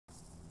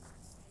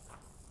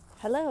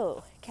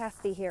Hello,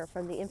 Kathy here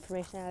from the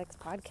Information Addicts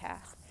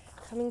podcast,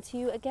 coming to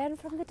you again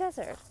from the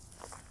desert.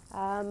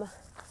 For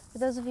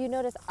those of you who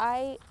noticed,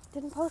 I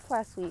didn't post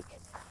last week,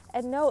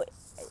 and no,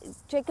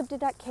 Jacob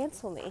did not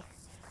cancel me.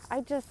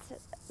 I just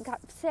got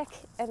sick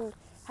and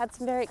had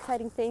some very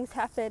exciting things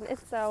happen, and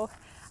so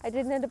I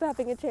didn't end up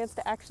having a chance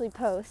to actually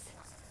post.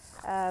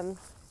 I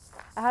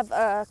have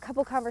a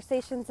couple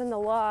conversations in the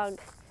log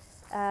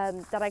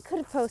that I could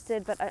have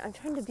posted, but I'm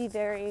trying to be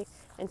very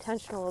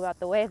intentional about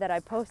the way that I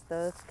post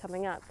those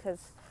coming up, because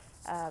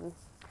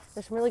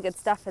there's some really good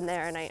stuff in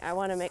there, and I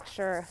want to make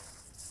sure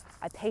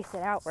I pace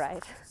it out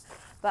right.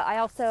 But I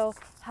also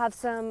have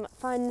some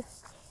fun,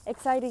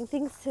 exciting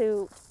things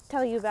to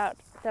tell you about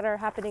that are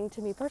happening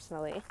to me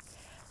personally.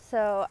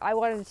 So I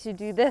wanted to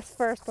do this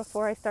first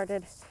before I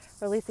started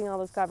releasing all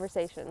those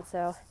conversations.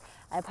 So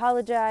I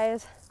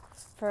apologize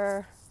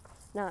for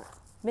not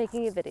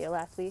making a video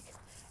last week,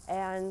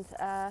 and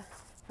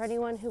for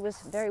anyone who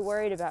was very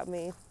worried about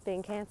me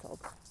being canceled,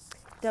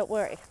 don't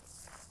worry,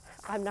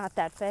 I'm not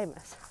that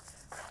famous.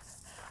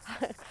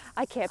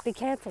 I can't be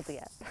canceled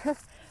yet.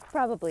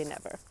 Probably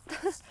never.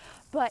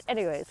 But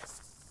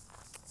anyways,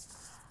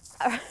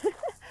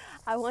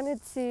 I wanted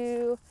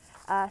to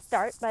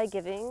start by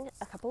giving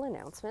a couple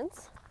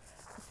announcements.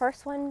 The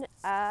first one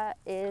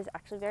is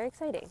actually very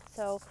exciting.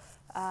 So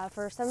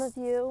for some of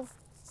you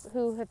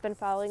who have been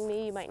following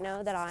me, you might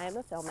know that I am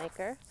a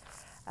filmmaker.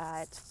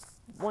 It's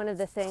one of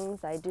the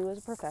things I do as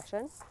a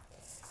profession.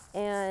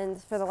 And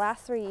for the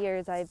last 3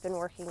 years, I've been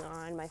working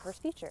on my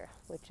first feature,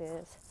 which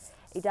is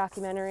a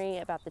documentary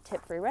about the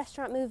tip-free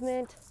restaurant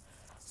movement,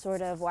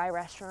 sort of why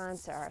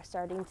restaurants are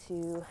starting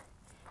to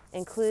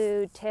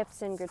include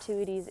tips and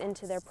gratuities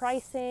into their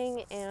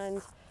pricing,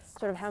 and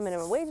sort of how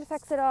minimum wage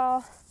affects it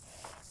all.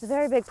 It's a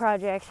very big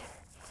project,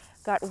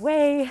 got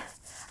way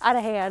out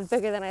of hand,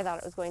 bigger than I thought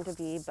it was going to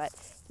be, but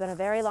it's been a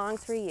very long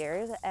 3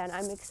 years, and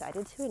I'm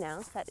excited to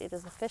announce that it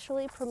is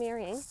officially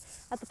premiering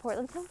at the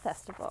Portland Film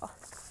Festival.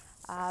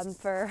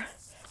 For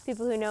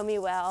people who know me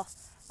well,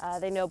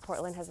 they know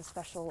Portland has a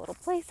special little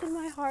place in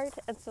my heart,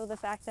 and so the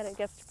fact that it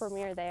gets to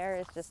premiere there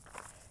is just,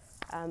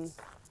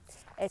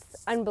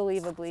 it's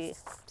unbelievably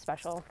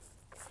special,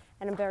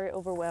 and I'm very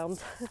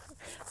overwhelmed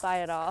by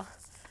it all.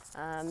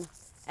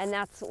 And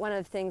that's one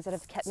of the things that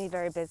have kept me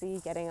very busy,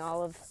 getting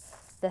all of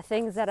the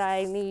things that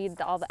I need,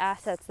 all the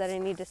assets that I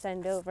need to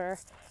send over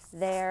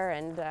there,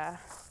 and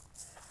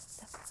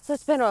so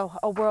it's been a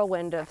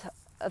whirlwind of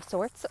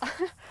sorts.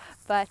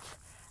 But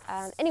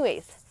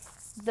anyways,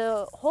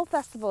 the whole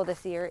festival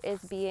this year is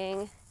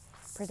being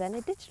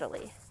presented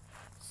digitally.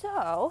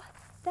 So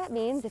that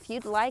means if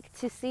you'd like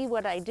to see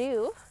what I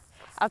do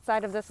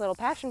outside of this little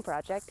passion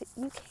project,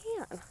 you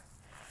can.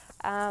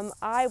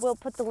 I will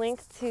put the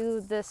link to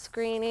the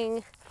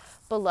screening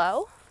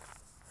below.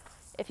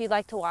 If you'd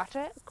like to watch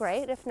it,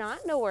 great. If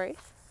not, no worries.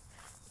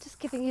 Just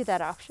giving you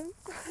that option.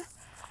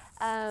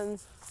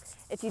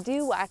 If you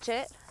do watch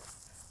it,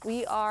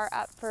 we are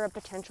up for a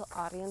potential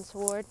audience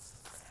award.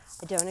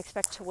 I don't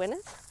expect to win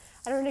it.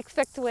 I don't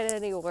expect to win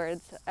any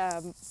awards.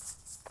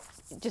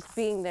 Just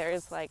being there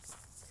is like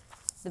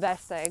the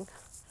best thing.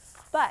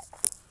 But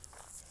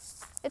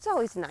it's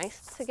always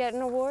nice to get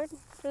an award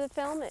for the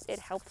film. It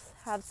helps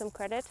have some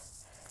credit.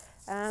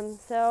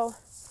 So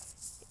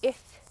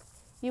if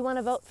you want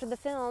to vote for the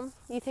film,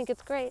 you think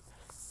it's great,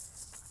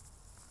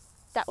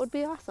 that would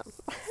be awesome.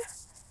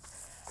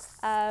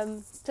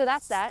 So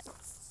that's that.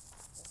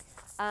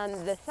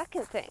 The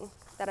second thing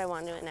that I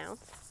want to announce,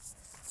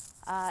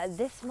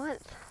 this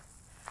month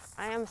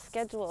I am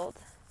scheduled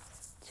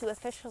to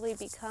officially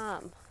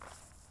become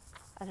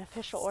an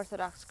official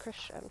Orthodox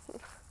Christian.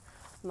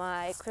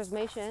 My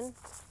chrismation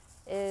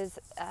is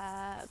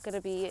going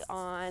to be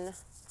on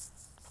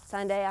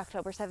Sunday,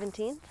 October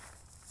 17th,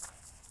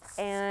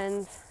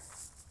 and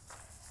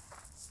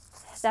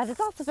that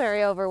is also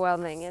very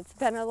overwhelming. It's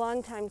been a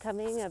long time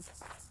coming of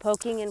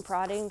poking and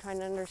prodding, trying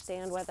to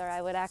understand whether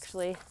I would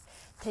actually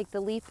take the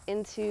leap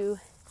into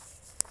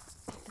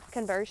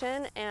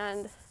conversion,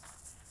 and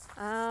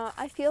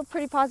I feel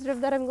pretty positive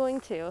that I'm going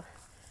to.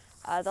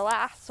 The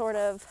last sort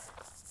of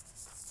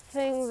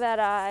thing that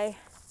I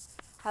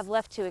have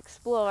left to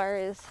explore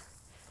is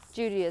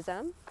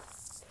Judaism,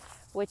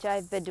 which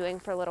I've been doing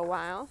for a little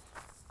while.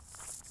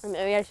 And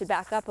maybe I should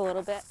back up a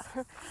little bit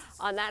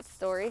on that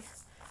story,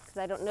 because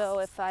I don't know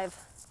if I've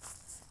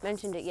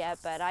mentioned it yet,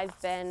 but I've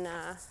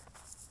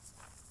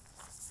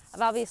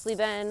obviously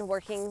been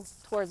working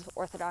towards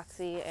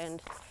Orthodoxy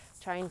and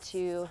trying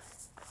to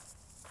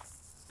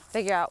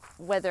figure out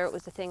whether it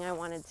was the thing I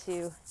wanted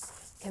to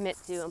commit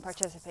to and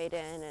participate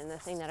in, and the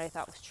thing that I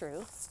thought was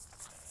true.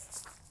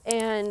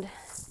 And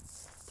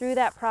through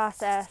that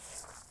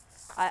process,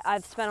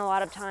 I've spent a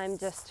lot of time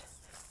just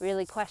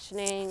really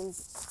questioning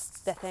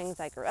the things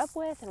I grew up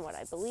with and what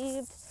I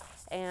believed,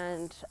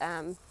 and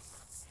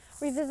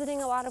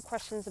revisiting a lot of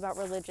questions about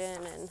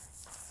religion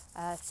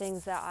and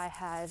things that I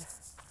had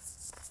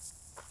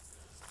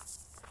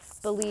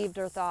believed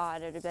or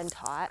thought or had been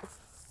taught.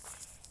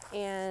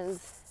 And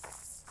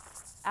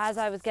as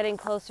I was getting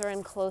closer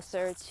and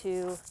closer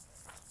to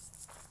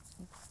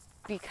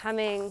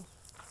becoming,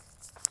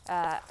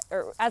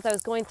 or as I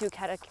was going through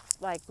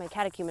my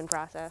catechumen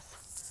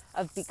process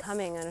of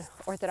becoming an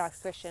Orthodox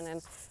Christian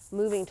and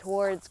moving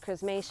towards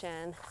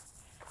chrismation,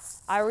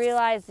 I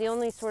realized the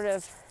only sort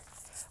of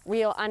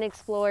real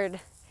unexplored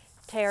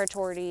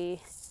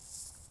territory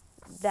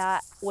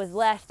that was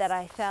left that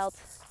I felt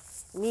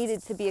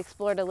needed to be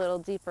explored a little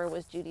deeper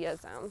was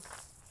Judaism.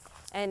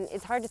 And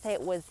it's hard to say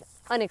it was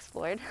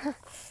unexplored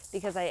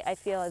because I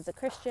feel as a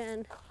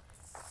Christian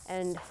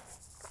and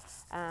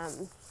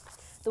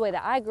the way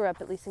that I grew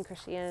up, at least in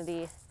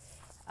Christianity,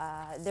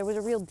 there was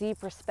a real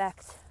deep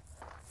respect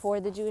for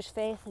the Jewish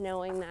faith,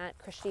 knowing that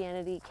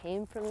Christianity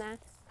came from that.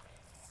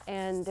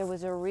 And there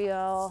was a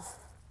real,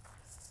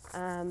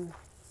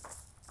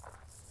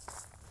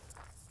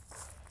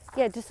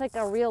 just like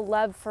a real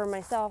love for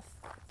myself,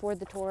 for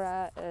the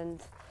Torah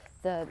and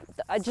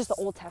just the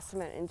Old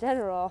Testament in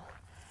general.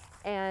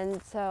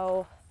 And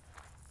so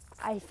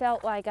I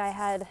felt like I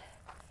had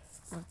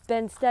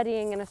been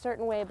studying in a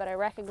certain way, but I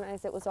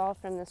recognized it was all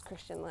from this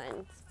Christian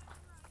lens.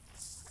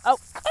 Oh,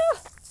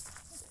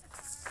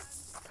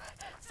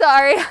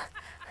 sorry.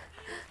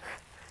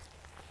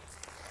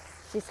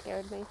 She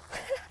scared me.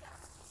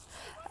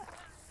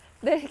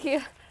 Thank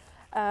you.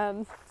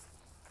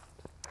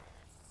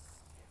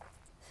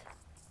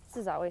 This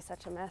is always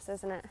such a mess,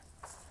 isn't it?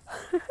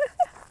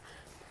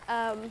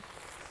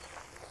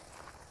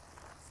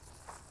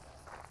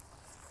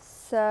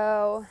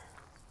 So,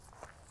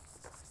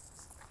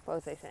 what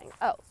was I saying?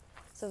 Oh,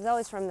 so it was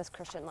always from this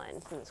Christian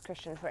lens, from this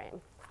Christian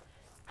frame.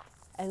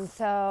 And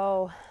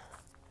so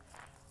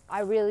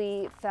I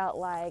really felt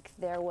like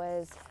there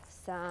was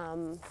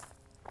some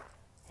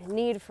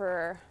need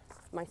for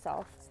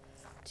myself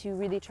to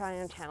really try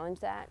and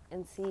challenge that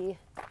and see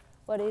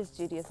what is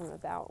Judaism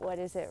about, what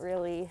is it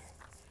really,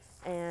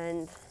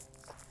 and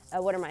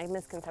what are my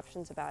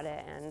misconceptions about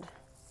it, and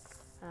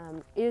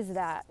is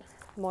that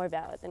more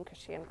valid than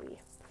Christianity?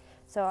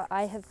 So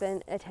I have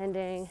been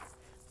attending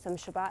some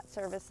Shabbat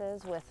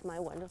services with my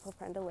wonderful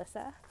friend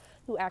Alyssa,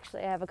 who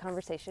actually I have a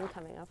conversation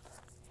coming up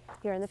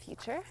here in the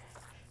future.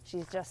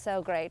 She's just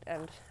so great,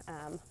 and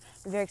I'm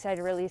very excited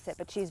to release it,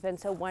 but she's been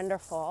so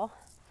wonderful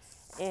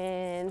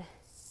in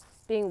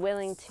being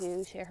willing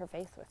to share her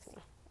faith with me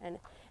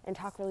and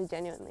talk really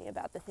genuinely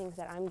about the things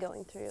that I'm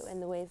going through and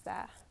the ways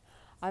that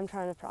I'm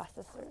trying to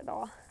process through it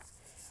all.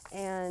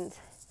 And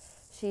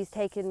she's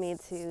taken me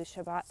to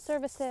Shabbat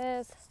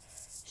services.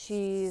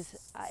 She's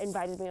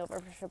invited me over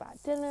for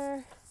Shabbat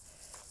dinner.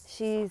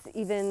 She's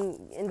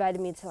even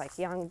invited me to like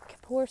Yom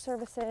Kippur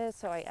services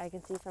so I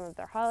can see some of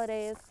their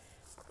holidays.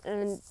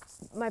 And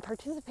my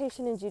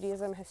participation in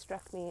Judaism has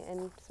struck me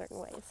in certain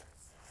ways.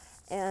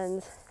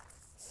 And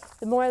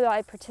the more that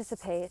I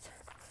participate,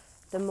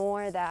 the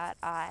more that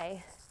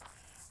I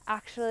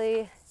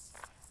actually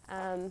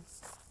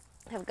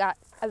have got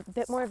a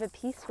bit more of a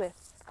peace with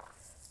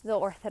the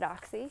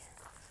Orthodoxy.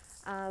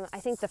 I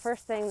think the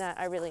first thing that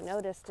I really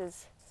noticed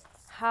is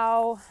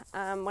how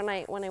when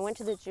I went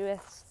to the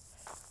Jewish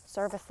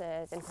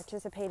services and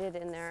participated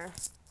in their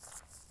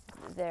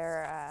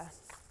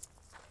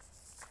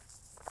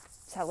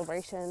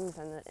celebrations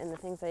and the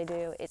things they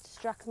do, it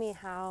struck me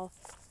how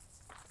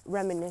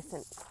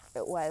reminiscent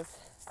it was,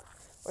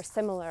 or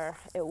similar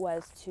it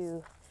was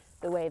to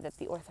the way that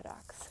the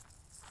Orthodox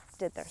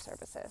did their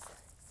services.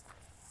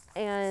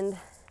 And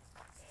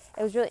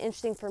it was really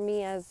interesting for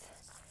me as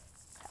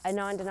a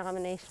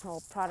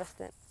non-denominational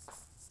Protestant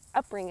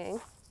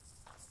upbringing.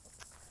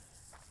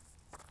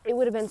 It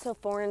would have been so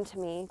foreign to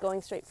me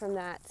going straight from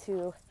that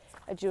to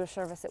a Jewish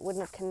service. It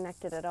wouldn't have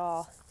connected at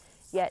all.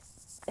 Yet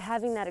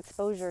having that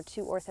exposure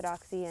to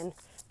Orthodoxy and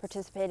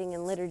participating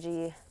in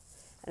liturgy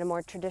and a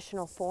more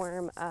traditional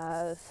form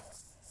of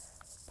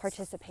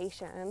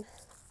participation,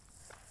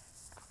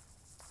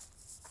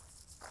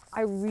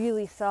 I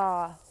really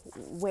saw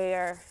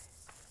where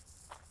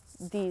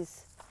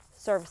these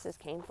services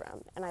came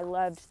from. And I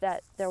loved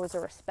that there was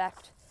a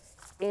respect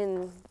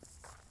in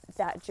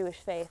that Jewish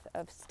faith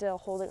of still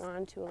holding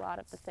on to a lot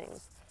of the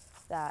things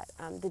that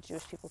the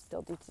Jewish people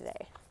still do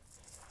today.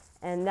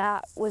 And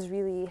that was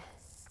really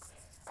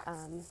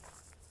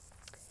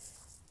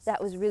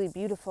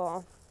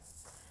beautiful.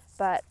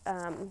 But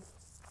I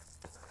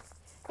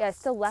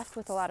still left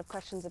with a lot of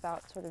questions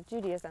about sort of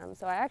Judaism.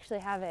 So I actually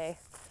have a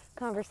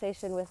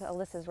conversation with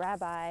Alyssa's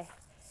rabbi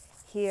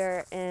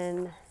here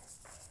in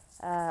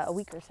a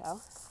week or so.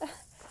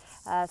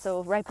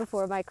 So right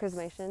before my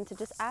chrismation, to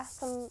just ask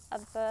some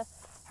of the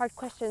hard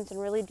questions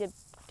and really dig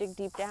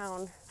deep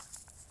down.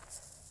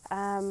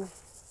 And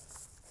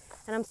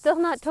I'm still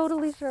not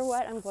totally sure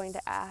what I'm going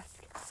to ask.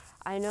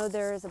 I know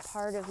there is a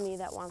part of me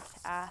that wants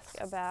to ask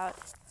about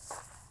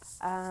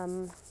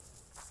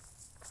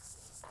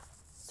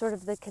sort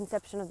of the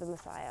conception of the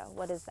Messiah.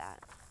 What is that?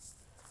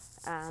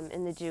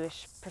 In the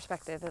Jewish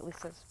perspective, at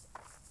least as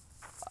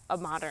a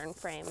modern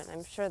frame, and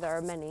I'm sure there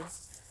are many.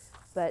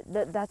 But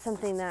that's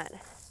something that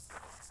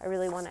I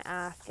really want to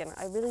ask, and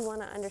I really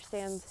want to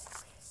understand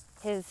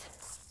his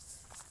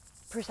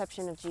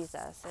perception of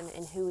Jesus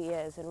and who he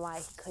is and why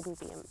he couldn't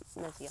be a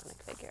messianic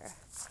figure.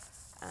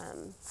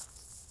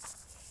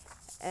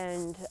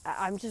 And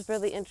I'm just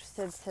really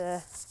interested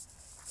to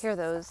hear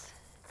those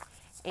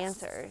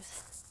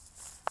answers.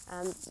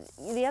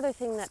 The other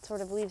thing that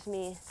sort of leaves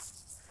me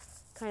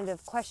kind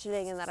of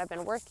questioning, and that I've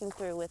been working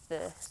through with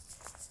the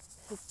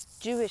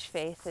Jewish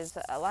faith, is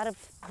a lot of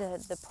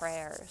the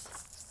prayers.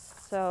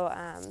 So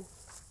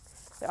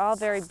they're all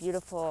very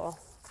beautiful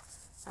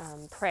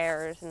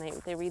prayers,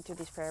 and they read through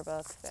these prayer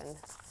books,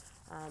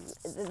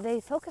 and they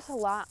focus a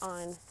lot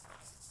on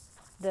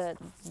the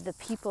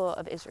people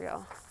of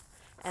Israel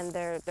and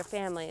their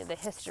family, the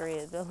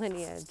history, the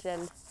lineage.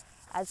 And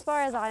as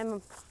far as I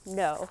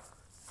know,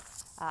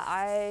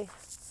 I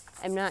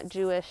am not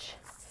Jewish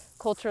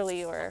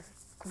culturally or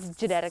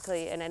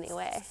genetically in any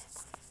way.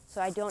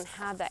 So I don't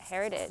have that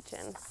heritage,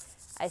 and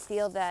I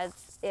feel that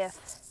if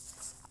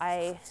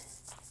I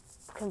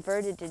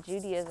converted to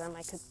Judaism,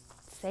 I could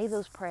say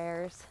those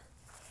prayers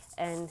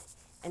and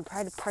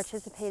try to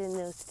participate in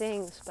those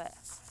things, but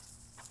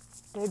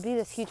there would be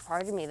this huge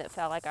part of me that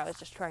felt like I was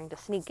just trying to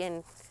sneak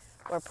in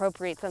or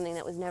appropriate something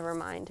that was never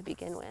mine to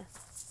begin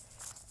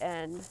with.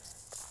 And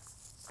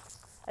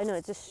I know,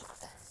 it just,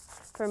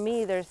 for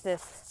me, there's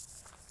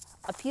this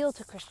appeal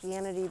to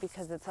Christianity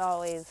because it's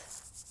always,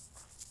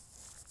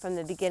 from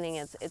the beginning,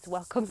 it's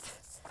welcomed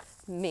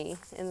me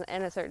in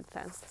a certain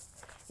sense.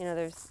 You know,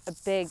 there's a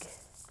big,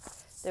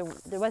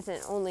 there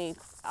wasn't only,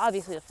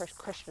 obviously the first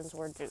Christians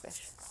were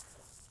Jewish.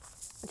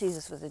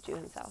 Jesus was a Jew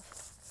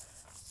himself.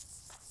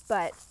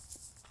 But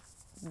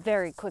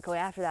very quickly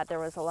after that, there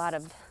was a lot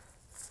of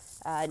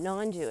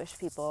non-Jewish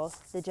people,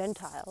 the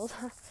Gentiles,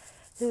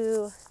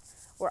 who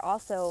were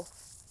also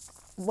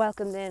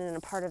welcomed in and a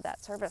part of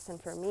that service.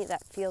 And for me,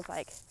 that feels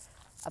like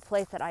a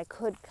place that I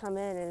could come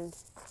in and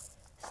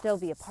still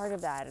be a part of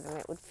that. And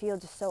it would feel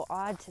just so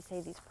odd to say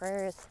these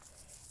prayers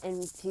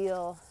and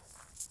feel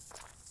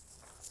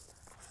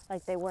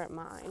like they weren't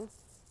mine.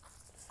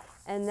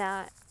 And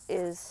that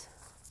is,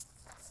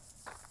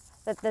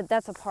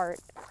 that's a part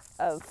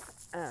of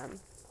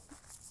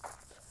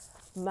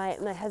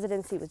my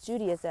hesitancy with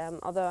Judaism,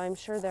 although I'm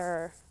sure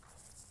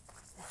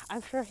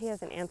he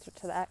has an answer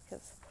to that,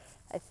 because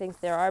I think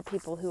there are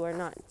people who are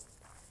not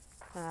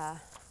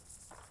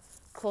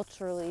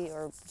culturally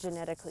or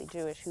genetically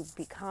Jewish who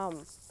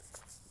become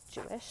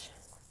Jewish.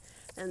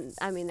 And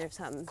I mean, there's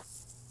some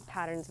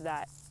patterns of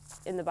that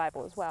in the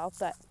Bible as well,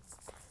 but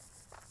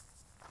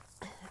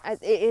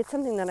it's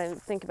something that I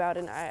think about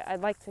and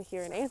I'd like to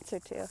hear an answer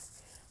to.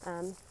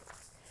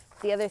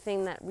 The other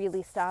thing that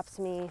really stops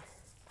me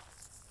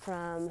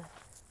from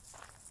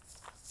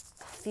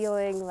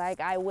feeling like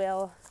I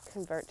will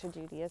convert to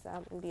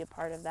Judaism and be a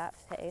part of that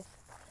faith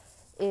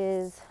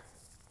is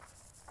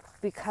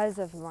because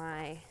of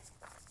my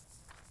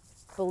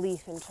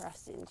belief and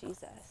trust in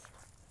Jesus.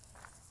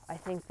 I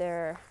think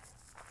there's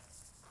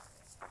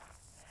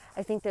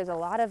a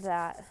lot of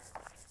that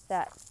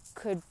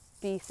could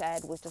be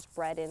said was just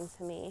bred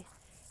into me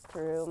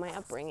through my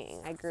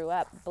upbringing. I grew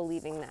up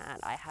believing that.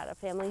 I had a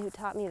family who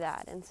taught me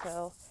that. And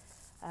so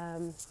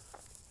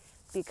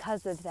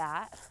because of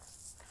that,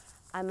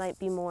 I might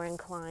be more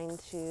inclined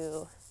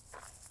to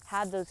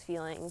have those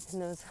feelings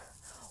and those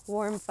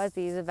warm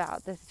fuzzies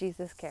about this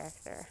Jesus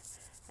character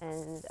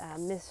and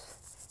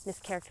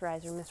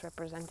mischaracterize or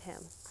misrepresent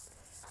him.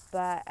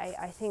 But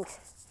I think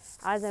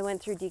as I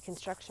went through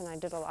deconstruction, I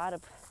did a lot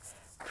of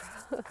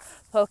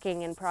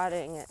poking and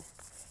prodding at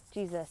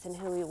Jesus and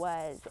who he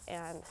was,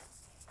 and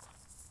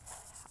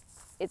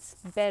it's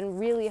been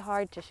really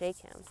hard to shake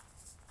him.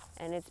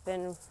 And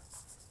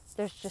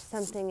there's just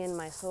something in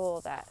my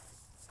soul that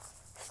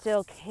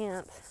still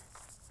can't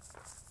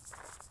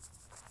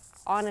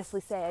honestly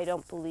say I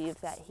don't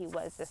believe that he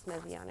was this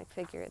messianic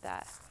figure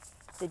that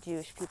the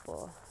Jewish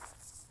people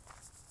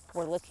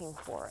were looking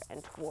for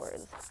and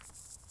towards.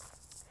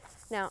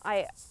 Now,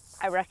 I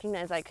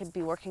recognize I could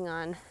be working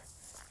on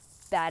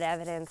bad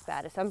evidence,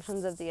 bad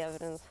assumptions of the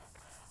evidence,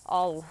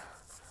 all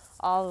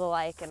the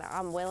like, and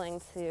I'm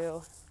willing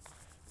to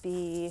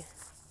be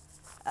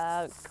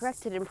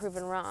corrected and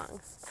proven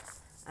wrong.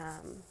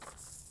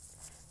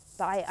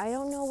 But I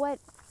don't know what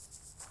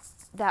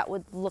that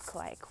would look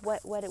like,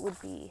 what it would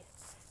be.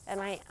 And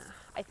I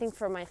think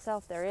for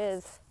myself there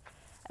is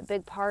a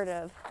big part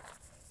of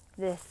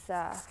this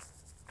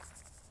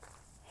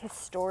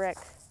historic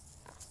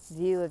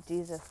view of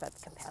Jesus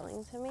that's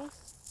compelling to me.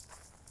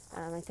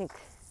 I think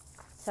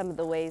some of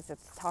the ways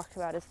it's talked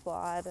about is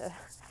flawed,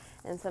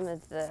 and some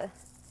of the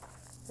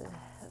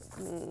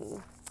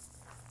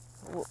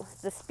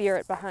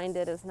spirit behind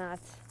it is not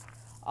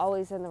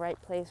always in the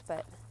right place,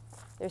 but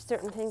there's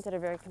certain things that are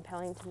very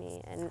compelling to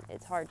me, and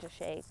it's hard to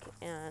shake.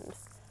 And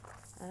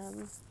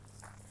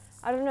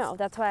I don't know,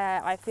 that's why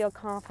I feel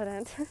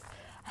confident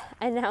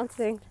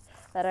announcing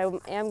that I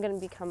am going to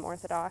become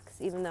Orthodox,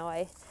 even though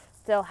I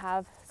still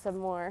have some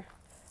more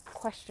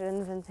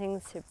questions and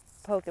things to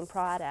poke and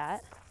prod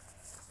at.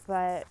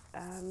 But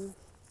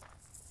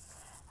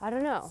I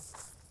don't know.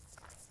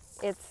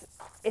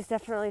 It's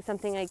definitely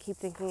something I keep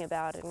thinking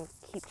about and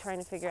keep trying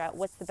to figure out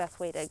what's the best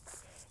way to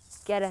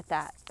get at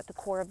that, at the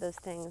core of those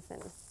things,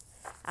 and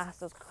ask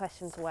those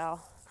questions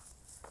well.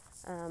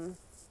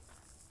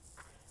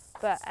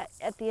 But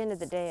at the end of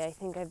the day, I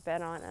think I've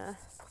been on a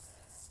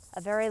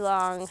very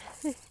long,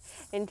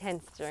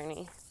 intense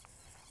journey.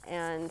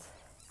 And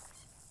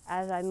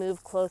as I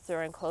move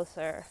closer and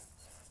closer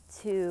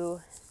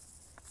to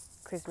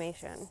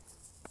chrismation,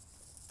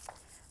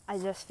 I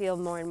just feel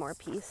more and more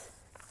peace.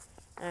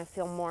 And I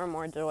feel more and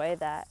more joy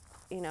that,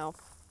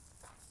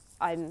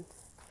 I'm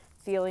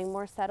feeling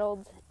more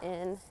settled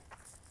in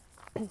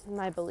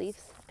my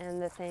beliefs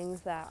and the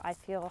things that I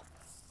feel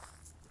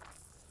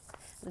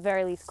at the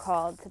very least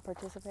called to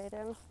participate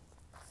in.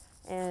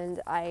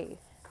 And I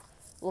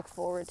look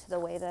forward to the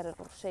way that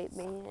it'll shape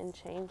me and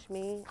change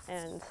me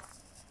and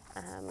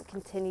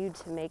continue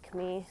to make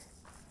me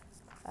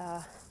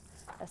a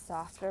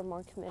softer,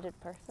 more committed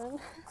person.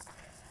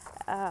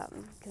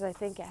 Because I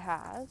think it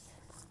has.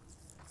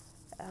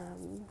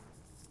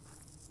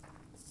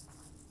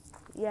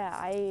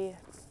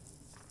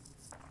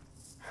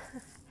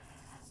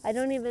 I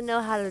don't even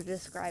know how to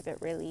describe it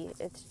really.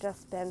 It's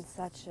just been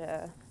such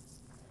a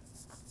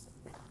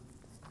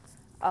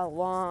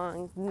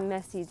long,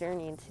 messy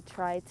journey to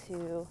try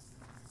to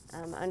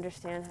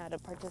understand how to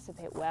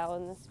participate well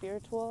in the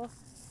spiritual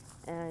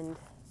and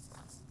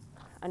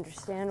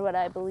understand what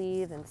I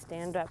believe and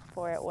stand up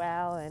for it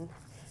well and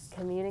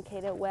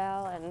communicate it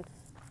well. And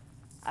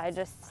I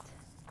just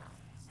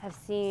have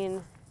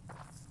seen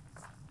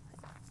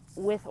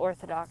with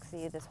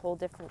Orthodoxy this whole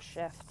different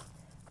shift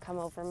come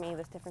over me,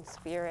 this different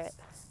spirit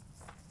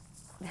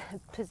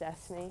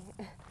possess me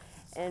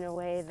in a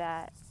way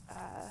that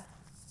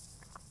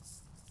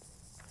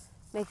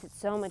makes it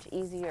so much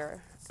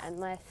easier and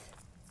less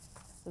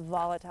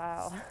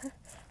volatile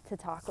to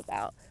talk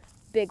about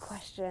big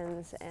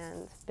questions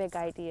and big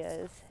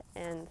ideas,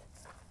 and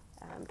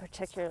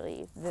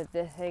particularly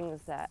the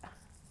things that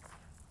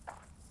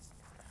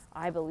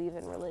I believe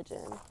in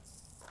religion.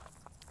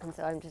 And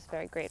so I'm just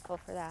very grateful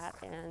for that.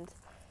 And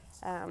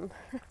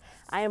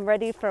I am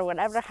ready for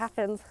whatever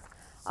happens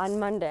on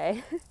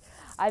Monday.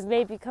 I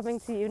may be coming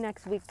to you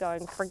next week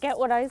going, forget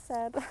what I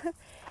said.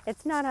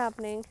 It's not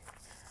happening.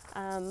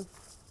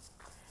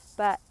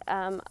 But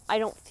I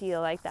don't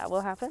feel like that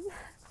will happen.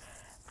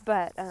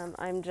 But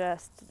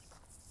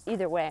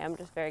either way, I'm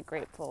just very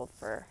grateful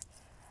for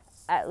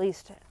at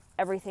least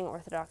everything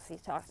Orthodoxy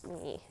taught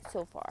me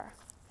so far.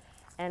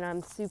 And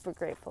I'm super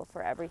grateful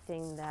for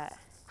everything that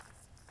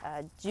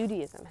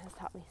Judaism has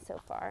taught me so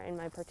far in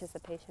my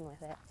participation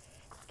with it.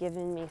 It's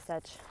given me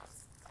such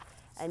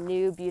a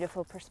new,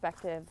 beautiful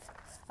perspective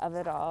of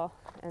it all.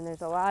 And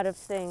there's a lot of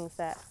things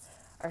that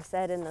are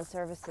said in those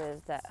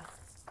services that,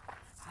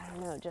 I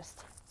don't know,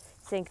 just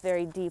sink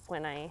very deep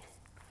when I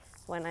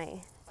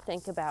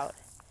think about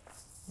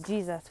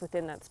Jesus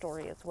within that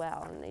story as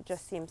well. And they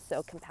just seem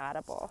so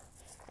compatible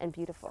and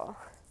beautiful.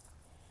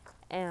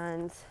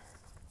 And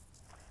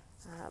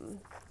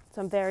so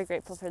I'm very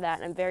grateful for that,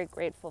 and I'm very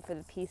grateful for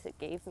the peace it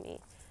gave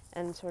me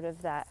and sort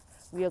of that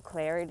real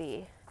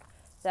clarity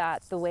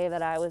that the way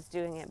that I was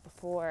doing it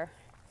before,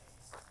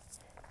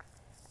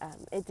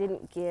 it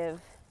didn't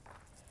give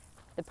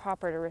the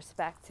proper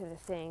respect to the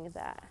thing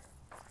that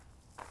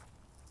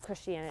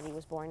Christianity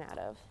was born out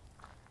of.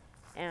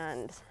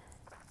 And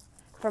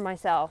for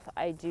myself,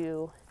 I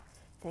do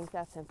think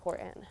that's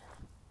important.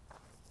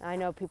 I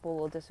know people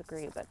will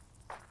disagree, but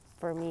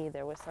for me,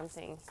 there was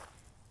something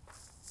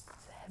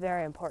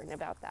very important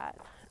about that.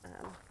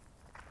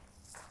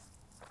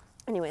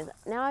 Anyways,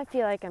 now I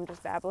feel like I'm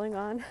just babbling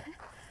on.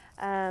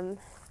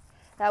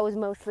 That was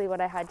mostly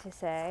what I had to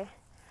say.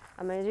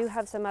 I do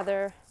have some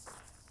other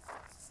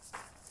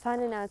fun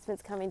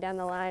announcements coming down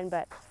the line,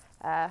 but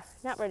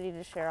not ready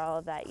to share all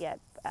of that yet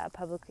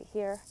publicly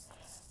here.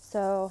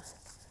 So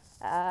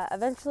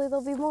eventually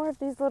there'll be more of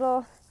these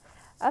little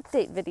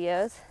update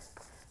videos.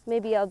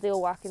 Maybe I'll do a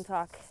walk and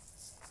talk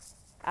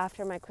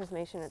after my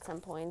chrismation at some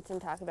point and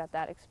talk about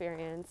that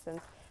experience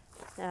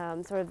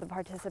and sort of the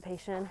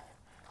participation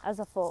as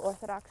a full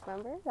Orthodox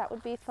member. That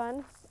would be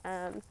fun.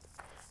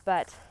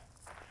 But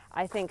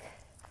I think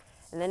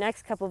in the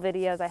next couple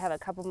videos I have a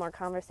couple more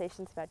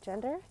conversations about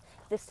gender,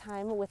 this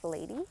time with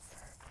ladies.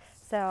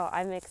 So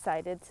I'm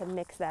excited to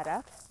mix that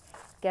up,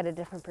 get a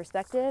different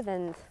perspective,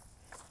 and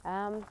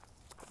then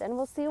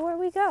we'll see where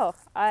we go.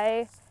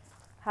 I've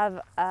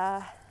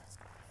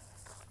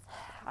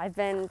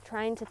been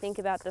trying to think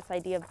about this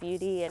idea of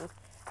beauty and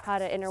how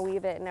to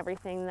interweave it in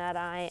everything that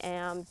I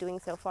am doing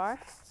so far.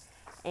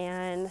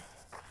 And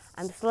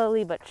I'm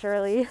slowly but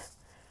surely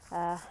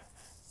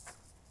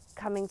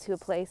coming to a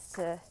place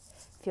to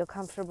feel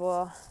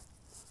comfortable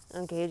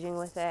engaging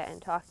with it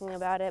and talking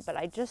about it. But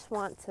I just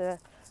want to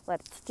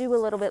let it stew a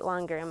little bit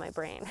longer in my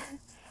brain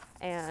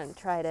and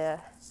try to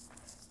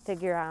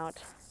figure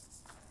out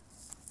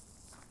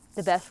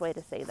the best way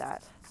to say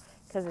that,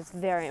 because it's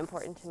very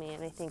important to me,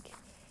 and I think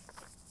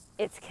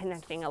it's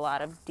connecting a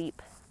lot of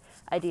deep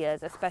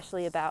ideas,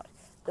 especially about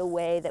the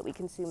way that we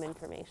consume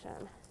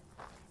information.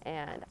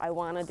 And I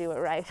want to do it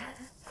right.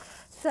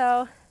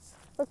 So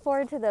look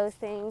forward to those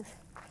things.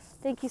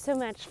 Thank you so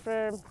much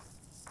for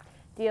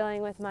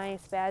dealing with my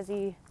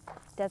spazzy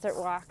desert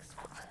walks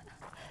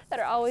that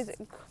are always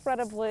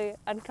incredibly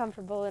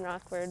uncomfortable and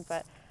awkward,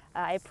 but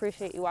I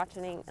appreciate you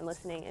watching and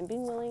listening and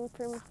being willing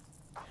to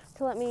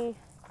let me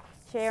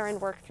share and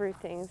work through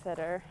things that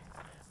are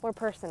more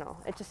personal.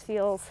 It just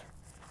feels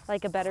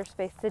like a better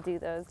space to do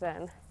those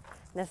than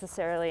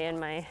necessarily in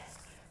my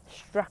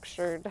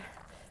structured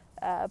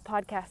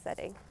podcast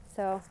setting.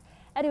 So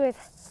anyways,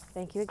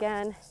 thank you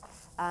again.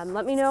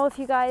 Let me know if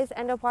you guys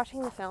end up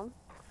watching the film.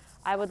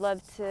 I would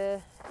love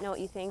to know what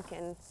you think,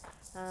 and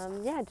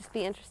just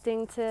be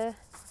interesting to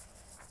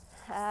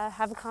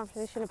have a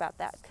conversation about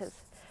that, because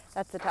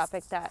that's a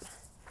topic that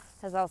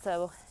has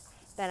also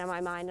been on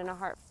my mind and a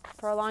heart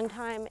for a long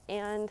time,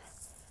 and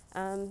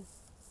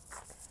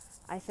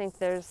I think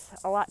there's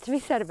a lot to be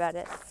said about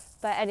it.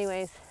 But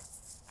anyways,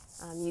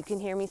 you can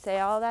hear me say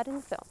all that in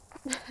the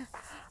film.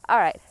 All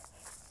right.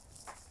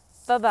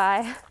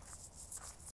 Bye-bye.